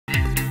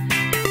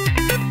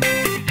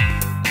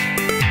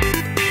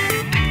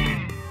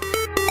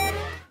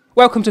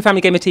Welcome to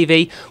Family Gamer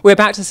TV. We're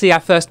about to see our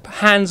first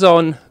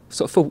hands-on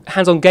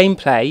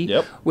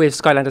gameplay with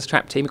Skylanders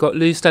Trap Team. We've got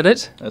Lou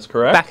Studdard. That's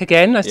correct. Back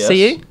again. Nice to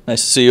see you.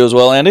 Nice to see you as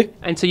well, Andy.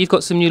 And so you've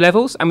got some new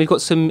levels, and we've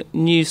got some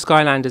new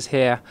Skylanders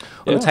here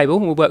on the table,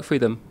 and we'll work through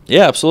them.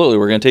 Yeah, absolutely.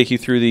 We're going to take you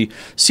through the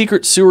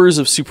secret sewers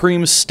of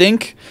Supreme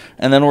Stink,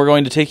 and then we're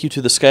going to take you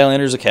to the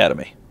Skylanders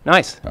Academy.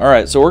 Nice. All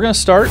right, so we're going to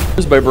start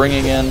by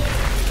bringing in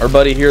our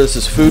buddy here. This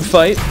is Food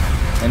Fight,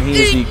 and he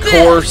is the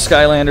core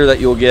Skylander that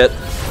you'll get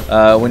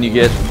when you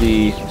get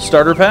the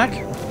starter pack.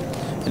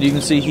 And you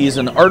can see he's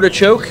an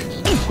artichoke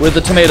with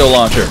a tomato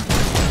launcher.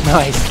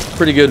 Nice.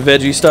 Pretty good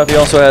veggie stuff. He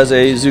also has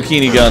a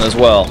zucchini gun as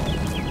well.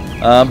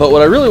 But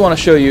what I really want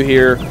to show you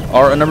here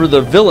are a number of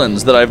the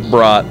villains that I've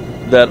brought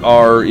that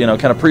are, you know,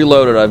 kind of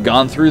preloaded. I've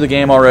gone through the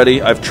game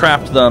already. I've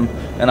trapped them,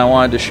 and I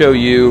wanted to show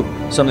you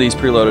some of these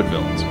preloaded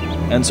villains.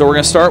 And so we're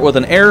going to start with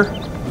an air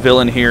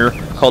villain here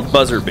called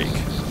Buzzerbeak.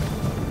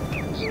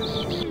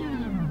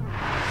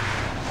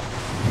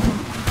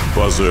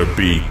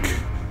 Buzzerbeak.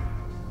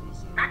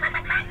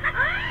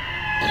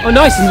 Oh,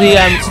 nice!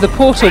 And so the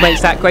portal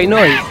makes that great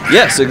noise.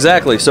 Yes,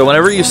 exactly. So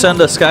whenever you send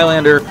a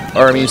Skylander,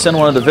 or I mean, you send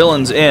one of the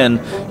villains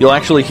in, you'll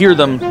actually hear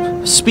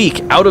them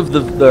speak out of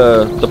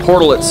the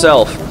portal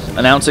itself,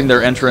 announcing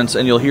their entrance,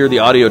 and you'll hear the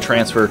audio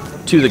transfer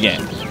to the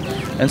game.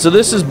 And so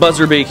this is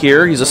Buzzerbeak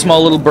here. He's a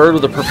small little bird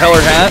with a propeller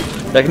hat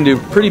that can do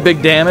pretty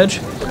big damage.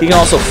 He can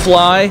also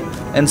fly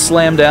and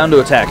slam down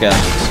to attack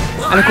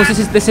enemies. And of course,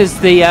 this is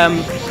the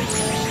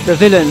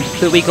villain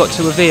that we got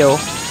to reveal.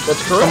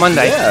 That's correct. On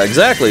Monday. Yeah,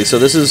 exactly. So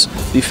this is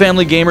the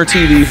Family Gamer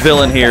TV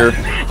villain here.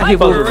 And he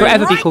will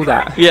forever be called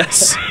that.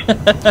 Yes.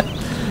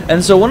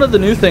 And so one of the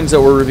new things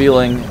that we're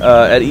revealing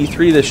at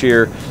E3 this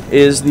year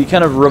is the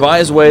kind of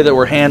revised way that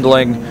we're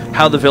handling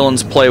how the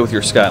villains play with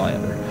your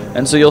Skylander.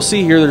 And so you'll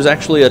see here there's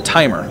actually a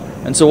timer.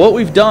 And so what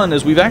we've done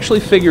is we've actually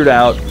figured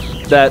out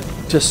that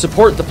to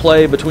support the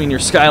play between your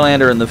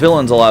Skylander and the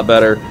villains a lot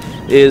better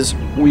is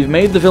we've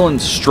made the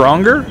villains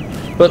stronger,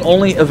 but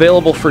only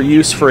available for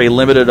use for a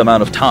limited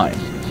amount of time.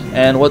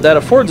 And what that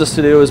affords us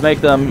to do is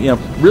make them, you know,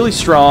 really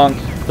strong,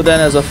 but then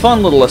as a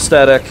fun little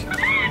aesthetic,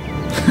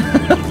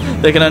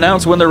 they can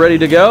announce when they're ready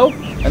to go,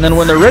 and then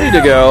when they're ready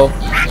to go,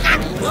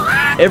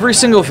 every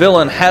single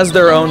villain has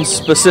their own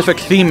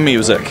specific theme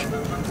music.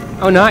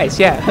 Oh, nice,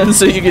 yeah. And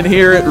so you can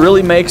hear it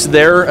really makes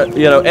their,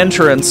 you know,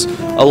 entrance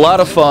a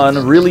lot of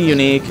fun, really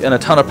unique, and a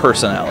ton of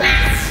personality.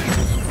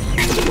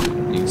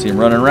 You can see him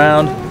running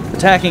around,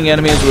 attacking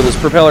enemies with his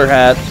propeller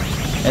hat,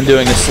 and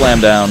doing a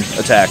slam down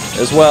attack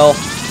as well,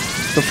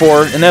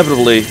 before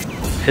inevitably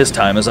his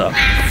time is up.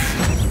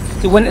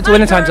 So when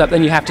the time's up,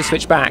 then you have to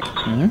switch back.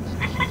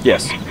 Mm-hmm.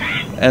 Yes.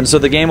 And so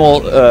the game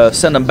will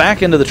send them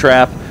back into the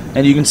trap,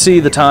 and you can see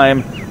the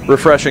time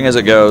refreshing as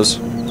it goes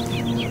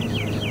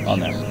on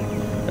there.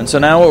 And so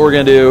now what we're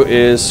going to do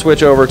is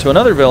switch over to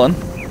another villain,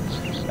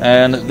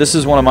 and this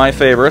is one of my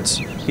favorites.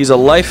 He's a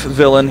life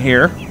villain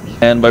here,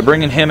 and by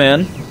bringing him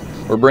in,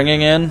 we're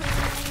bringing in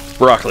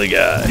Broccoli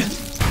Guy.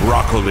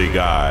 Broccoli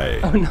Guy.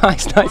 Oh,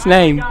 nice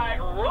name.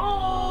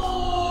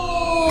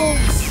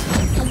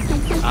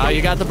 Oh,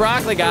 you got the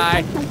Broccoli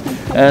Guy.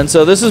 And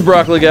so this is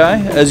Broccoli Guy.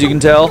 As you can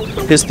tell,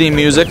 his theme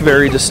music,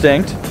 very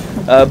distinct.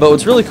 But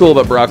what's really cool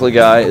about Broccoli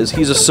Guy is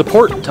he's a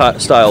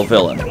support-style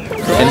villain.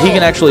 And he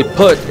can actually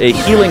put a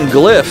healing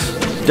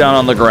glyph down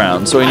on the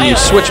ground. So when you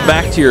switch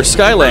back to your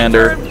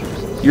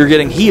Skylander, you're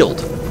getting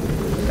healed.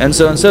 And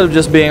so instead of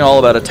just being all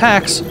about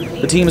attacks,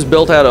 the team's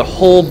built out a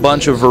whole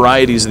bunch of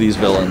varieties of these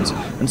villains.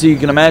 And so you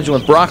can imagine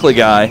with Broccoli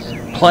Guy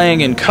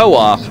playing in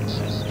co-op,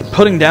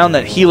 putting down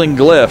that healing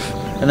glyph,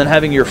 and then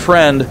having your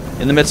friend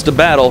in the midst of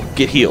battle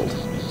get healed.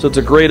 So it's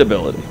a great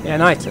ability. Yeah,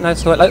 nice. And I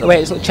like the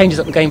way it sort of changes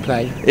up the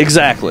gameplay.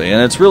 Exactly,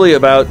 and it's really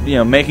about, you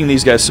know, making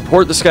these guys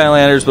support the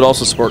Skylanders, but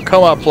also support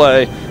co-op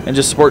play and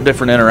just support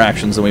different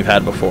interactions than we've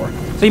had before.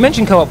 So you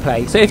mentioned co-op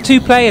play. So if two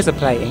players are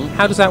playing,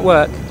 how does that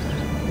work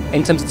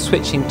in terms of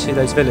switching to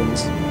those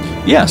villains?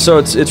 Yeah, so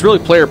it's really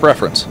player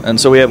preference. And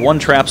so we have one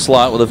trap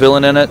slot with a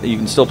villain in it. You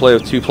can still play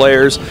with two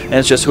players, and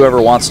it's just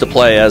whoever wants to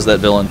play as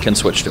that villain can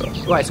switch to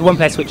it. Right, so one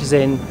player switches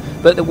in,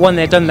 but when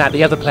they've done that,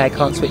 the other player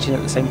can't switch in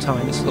at the same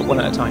time. It's one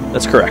at a time.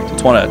 That's correct.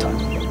 It's one at a time.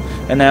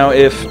 And now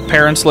if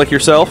parents like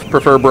yourself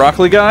prefer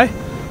Broccoli Guy,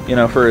 you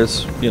know, for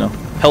his, you know,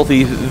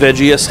 healthy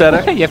veggie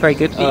aesthetic. Yeah, very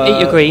good.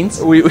 Eat your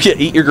greens. Yeah,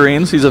 eat your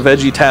greens. He's a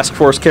veggie task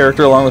force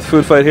character along with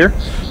Food Fight here.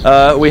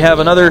 We have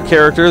another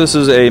character. This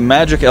is a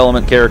magic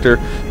element character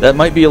that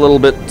might be a little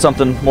bit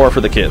something more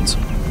for the kids.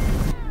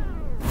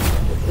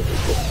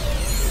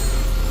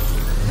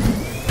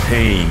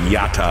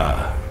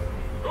 Painyatta.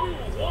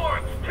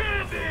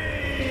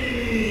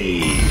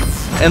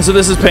 And so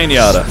this is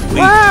Painyatta.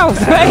 Wow,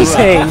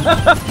 amazing!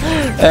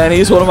 And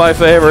he's one of my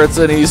favorites,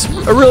 and he's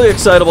a really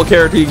excitable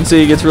character. You can see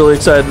he gets really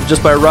excited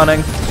just by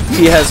running.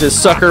 He has his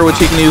sucker, which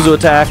he can use to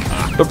attack,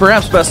 but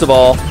perhaps best of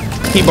all,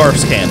 he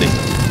barfs candy.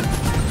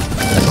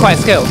 That's quite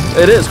a skill.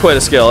 It is quite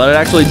a skill, and it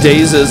actually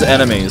dazes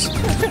enemies.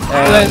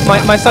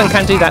 My son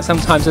can do that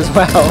sometimes as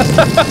well.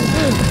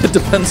 It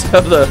depends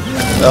how the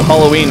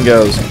Halloween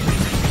goes.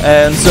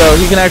 And so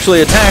he can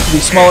actually attack the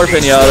smaller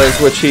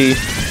Painyatas, which he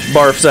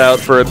barfs out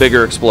for a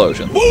bigger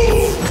explosion.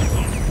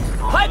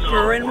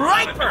 Hyper and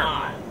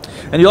riper!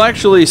 And you'll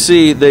actually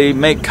see they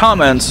make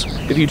comments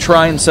if you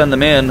try and send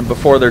them in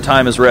before their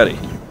time is ready.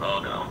 Oh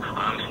no,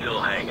 I'm still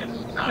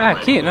hanging. Ah,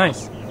 cute,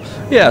 nice.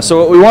 Yeah, so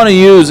what we want to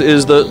use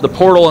is the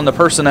portal and the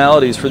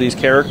personalities for these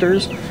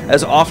characters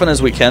as often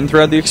as we can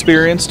throughout the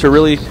experience to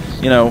really,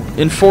 you know,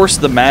 enforce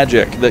the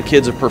magic that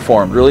kids have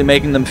performed, really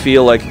making them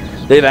feel like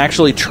they've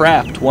actually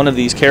trapped one of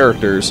these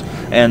characters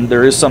and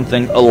there is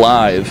something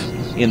alive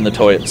in the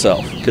toy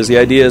itself. Because the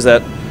idea is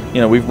that,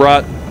 you know, we've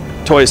brought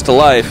toys to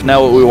life,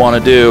 now what we want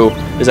to do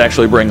is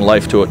actually bring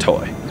life to a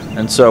toy.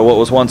 And so what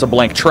was once a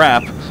blank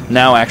trap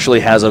now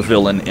actually has a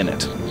villain in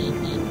it.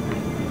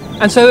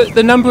 And so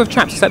the number of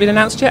traps, has that been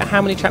announced yet?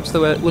 How many traps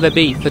will there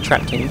be for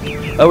Trap Team?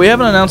 We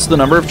haven't announced the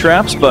number of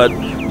traps, but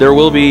there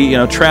will be, you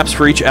know, traps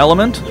for each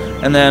element,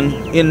 and then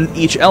in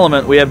each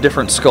element we have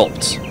different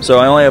sculpts. So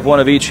I only have one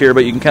of each here,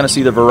 but you can kind of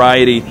see the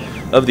variety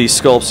of these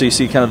sculpts. So you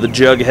see kind of the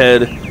jug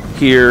head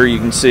here, you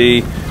can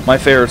see my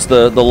favorite's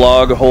the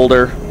log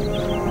holder,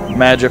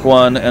 magic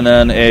one, and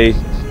then a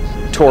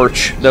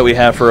torch that we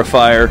have for a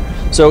fire.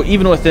 So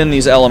even within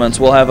these elements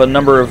we'll have a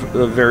number of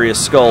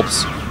various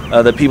sculpts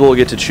that people will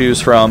get to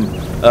choose from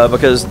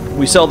because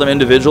we sell them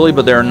individually,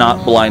 but they're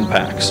not blind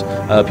packs.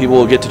 People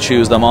will get to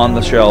choose them on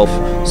the shelf,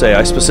 say,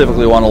 I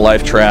specifically want a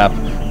life trap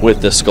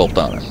with this sculpt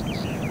on it.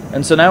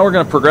 And so now we're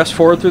going to progress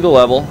forward through the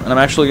level, and I'm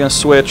actually going to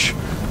switch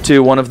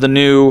to one of the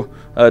new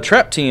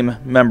Trap Team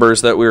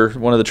members that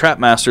one of the Trap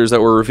Masters that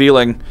we're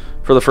revealing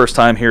for the first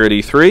time here at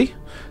E3.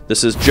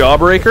 This is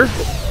Jawbreaker.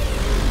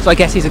 So I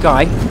guess he's a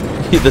guy.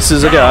 This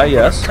is a guy,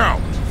 yes.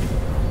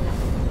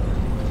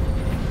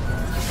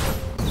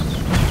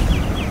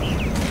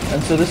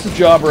 And so this is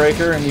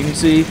Jawbreaker, and you can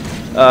see,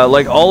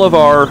 like all of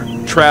our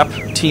Trap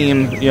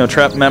Team, you know,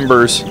 Trap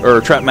members, or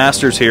Trap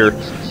Masters here,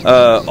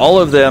 all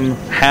of them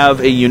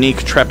have a unique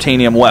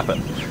traptanium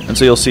weapon. And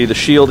so you'll see the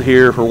shield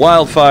here for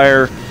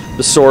Wildfire,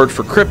 the sword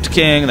for Crypt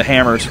King, the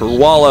hammers for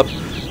Wallop.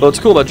 But what's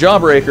cool about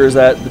Jawbreaker is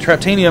that the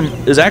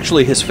traptanium is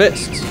actually his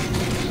fists.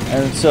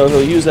 And so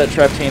he'll use that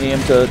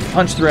traptanium to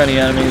punch through any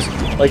enemies,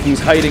 like these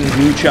hiding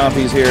goo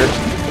chompies here.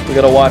 We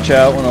gotta watch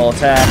out when they'll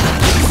attack.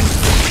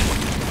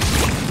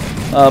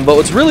 But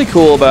what's really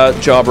cool about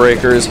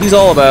Jawbreaker is he's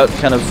all about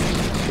kind of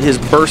his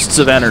bursts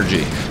of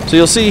energy. So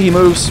you'll see he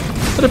moves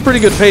at a pretty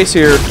good pace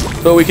here,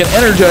 but we can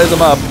energize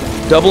him up,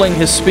 doubling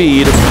his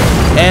speed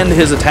and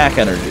his attack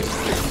energy.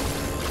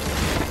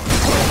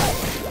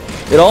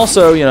 It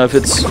also, you know, if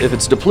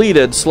it's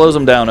depleted, slows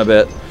him down a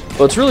bit. But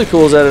what's really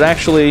cool is that it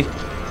actually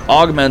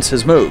augments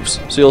his moves.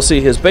 So you'll see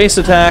his base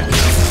attack,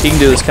 he can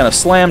do this kind of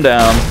slam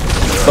down,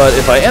 but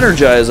if I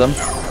energize him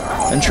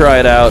and try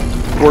it out,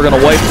 we're going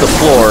to wipe the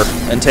floor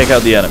and take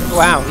out the enemy.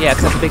 Wow, yeah,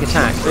 because that's a big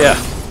attack. Yeah.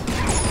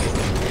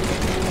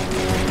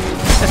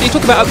 And so you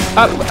talk about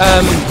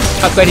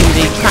upgrading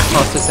the Trap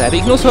Masters there, but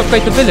you can also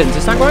upgrade the villains,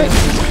 is that right?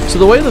 So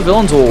the way the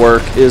villains will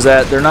work is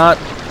that they're not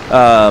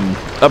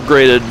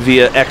upgraded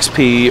via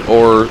XP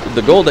or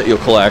the gold that you'll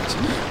collect.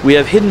 We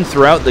have hidden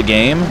throughout the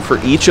game for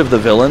each of the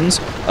villains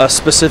a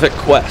specific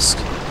quest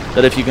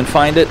that if you can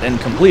find it and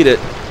complete it,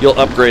 you'll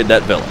upgrade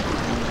that villain.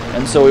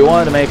 And so we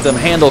wanted to make them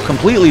handle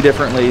completely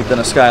differently than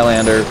a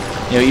Skylander.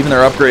 You know, even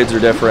their upgrades are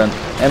different.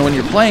 And when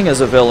you're playing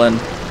as a villain,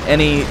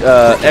 any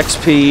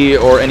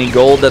XP or any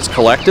gold that's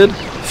collected,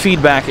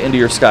 feed back into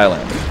your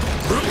Skylander.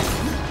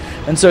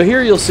 And so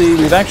here you'll see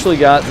we've actually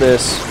got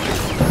this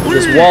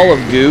wall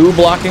of goo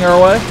blocking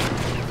our way,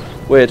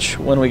 which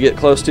when we get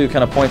close to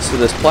kind of points to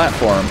this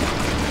platform.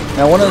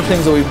 Now one of the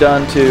things that we've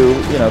done to,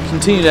 you know,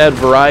 continue to add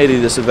variety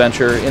to this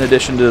adventure in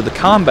addition to the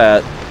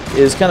combat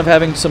is kind of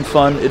having some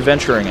fun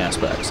adventuring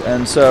aspects.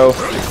 And so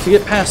to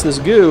get past this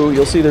goo,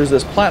 you'll see there's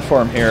this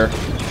platform here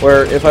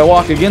where if I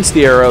walk against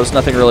the arrows,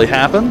 nothing really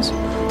happens.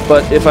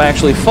 But if I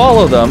actually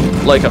follow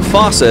them like a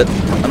faucet,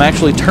 I'm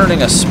actually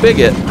turning a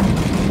spigot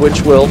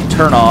which will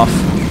turn off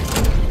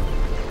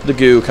the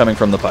goo coming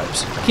from the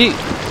pipes. Cute.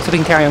 So we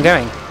can carry on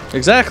going.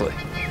 Exactly.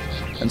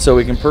 And so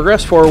we can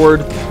progress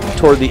forward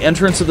toward the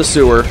entrance of the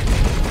sewer,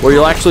 where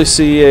you'll actually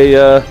see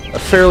a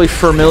fairly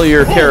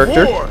familiar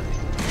character.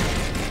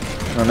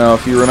 I don't know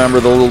if you remember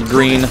the little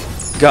green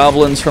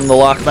goblins from the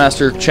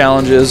Lockmaster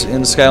challenges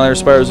in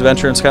Skylanders Spyro's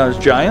Adventure and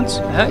Skylanders Giants.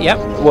 Yep.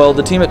 Well,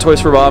 the team at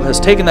Toys for Bob has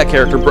taken that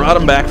character, brought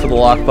him back for the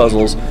lock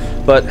puzzles,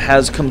 but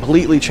has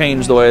completely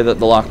changed the way that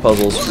the lock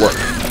puzzles work.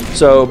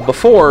 So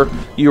before,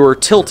 you were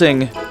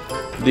tilting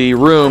the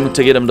room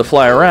to get him to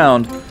fly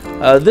around.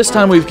 This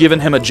time we've given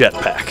him a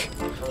jetpack,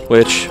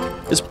 which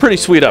is a pretty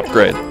sweet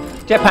upgrade.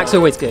 Jetpack's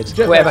always good,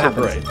 whatever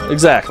happens.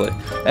 Exactly.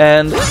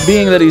 And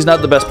being that he's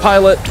not the best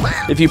pilot,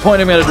 if you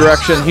point him in a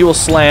direction, he will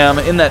slam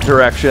in that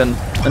direction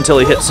until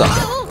he hits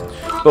something.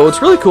 But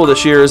what's really cool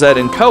this year is that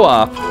in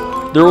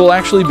co-op, there will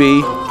actually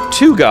be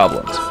 2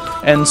 goblins.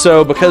 And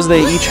so because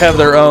they each have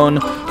their own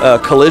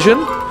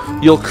collision,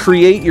 you'll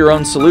create your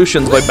own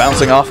solutions by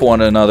bouncing off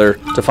one another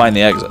to find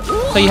the exit.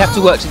 So you have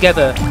to work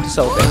together to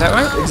solve it, is that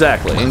right?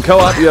 Exactly. In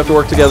co-op, you have to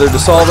work together to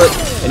solve it,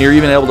 and you're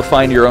even able to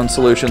find your own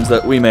solutions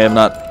that we may have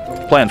not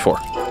planned for,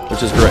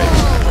 which is great.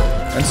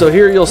 And so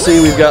here you'll see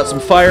we've got some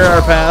fire in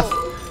our path.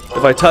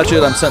 If I touch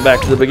it, I'm sent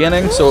back to the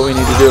beginning, so what we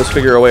need to do is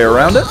figure a way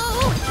around it.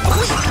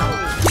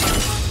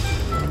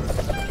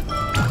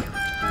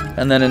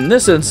 And then in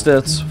this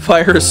instance,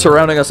 fire is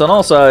surrounding us on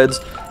all sides,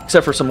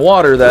 except for some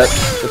water that,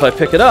 if I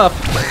pick it up,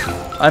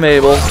 I'm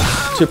able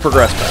to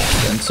progress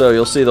past. And so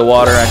you'll see the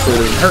water actually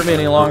doesn't hurt me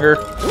any longer,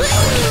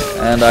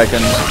 and I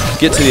can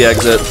get to the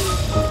exit,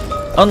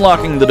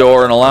 unlocking the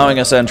door and allowing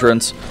us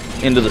entrance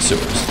into the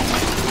sewers.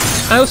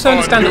 I also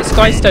understand that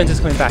Skystones is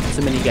coming back as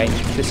a mini-game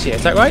this year,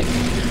 is that right?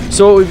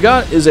 So what we've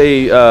got is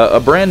a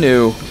brand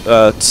new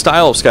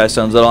style of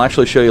Skystones that I'll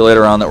actually show you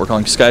later on that we're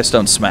calling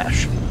Skystone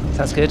Smash.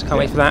 That's good, can't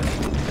wait for that.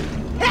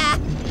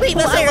 Leave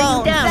us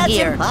alone. That's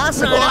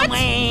impossible.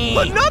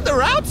 What?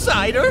 Another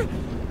outsider?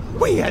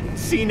 We hadn't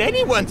seen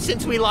anyone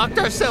since we locked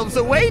ourselves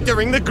away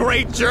during the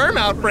Great Germ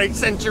outbreak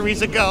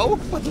centuries ago.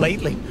 But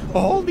lately,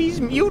 all these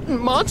mutant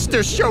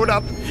monsters showed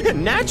up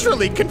and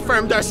naturally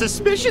confirmed our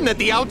suspicion that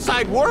the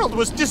outside world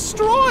was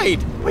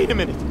destroyed. Wait a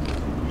minute.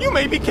 You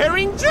may be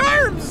carrying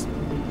germs.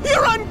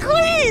 You're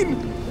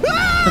unclean.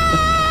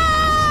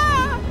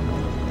 Ah!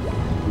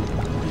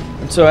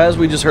 And so as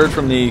we just heard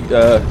from the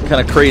kind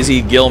of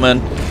crazy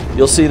Gilman,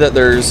 you'll see that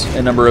there's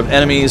a number of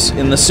enemies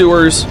in the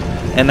sewers.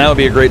 And that would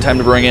be a great time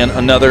to bring in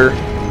another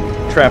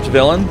trapped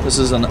villain. This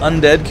is an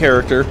undead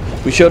character.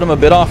 We showed him a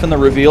bit off in the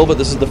reveal, but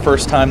this is the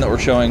first time that we're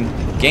showing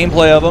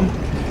gameplay of him.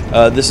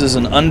 This is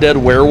an undead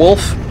werewolf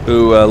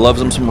who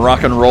loves him some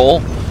rock and roll,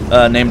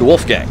 named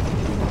Wolfgang.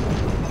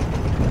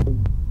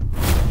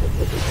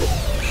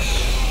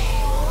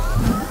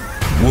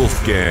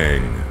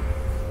 Wolfgang.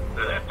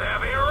 Let's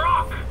have a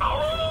rock.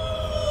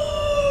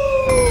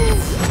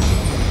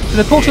 And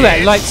the portal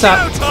there lights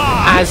up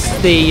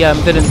as the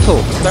villain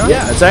talks, is that right?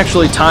 Yeah, it's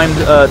actually timed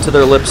to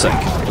their lip sync,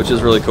 which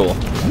is really cool.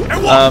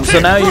 So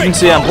now you can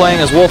see I'm playing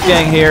as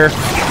Wolfgang here.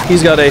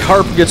 He's got a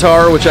harp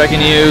guitar, which I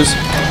can use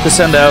to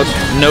send out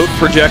note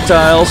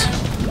projectiles.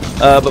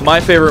 But my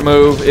favorite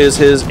move is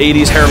his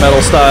 80s hair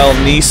metal style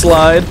knee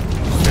slide,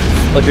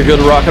 like a good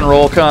rock and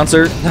roll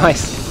concert.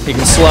 Nice. He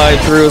can slide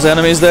through his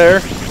enemies there,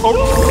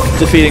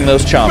 defeating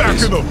those chompies.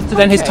 So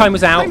then his time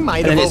was out, and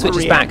might then have it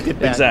switches back overreacted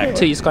back Exactly.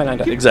 to your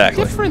Skylander.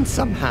 Exactly. Different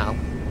somehow.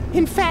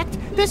 In fact,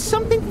 there's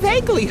something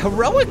vaguely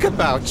heroic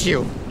about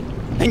you.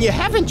 And you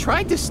haven't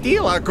tried to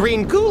steal our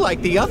green goo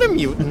like the other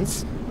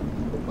mutants.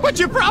 But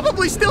you're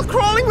probably still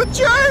crawling with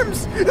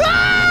germs!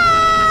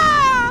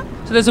 Ah!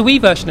 So there's a Wii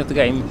version of the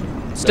game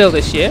still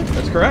this year.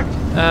 That's correct.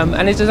 And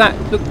does that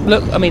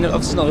look, I mean,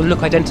 obviously not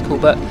look identical,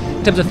 but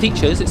in terms of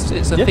features, it's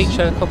a Yes.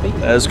 feature copy?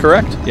 That is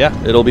correct. Yeah,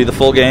 it'll be the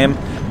full game.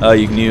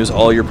 You can use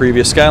all your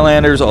previous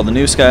Skylanders, all the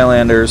new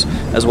Skylanders,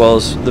 as well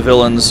as the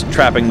villains,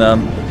 trapping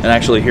them, and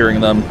actually hearing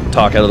them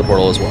talk out of the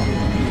portal as well.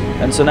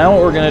 And so now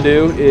what we're going to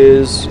do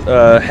is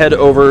head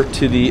over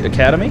to the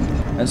Academy.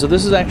 And so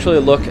this is actually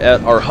a look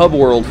at our hub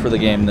world for the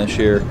game this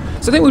year.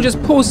 So I think we'll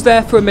just pause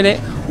there for a minute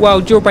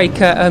while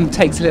Jawbreaker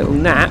takes a little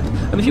nap.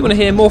 And if you want to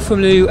hear more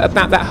from Lou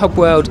about that hub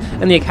world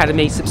and the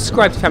Academy,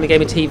 subscribe to Family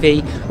Gamer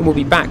TV, and we'll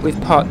be back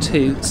with part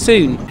 2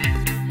 soon.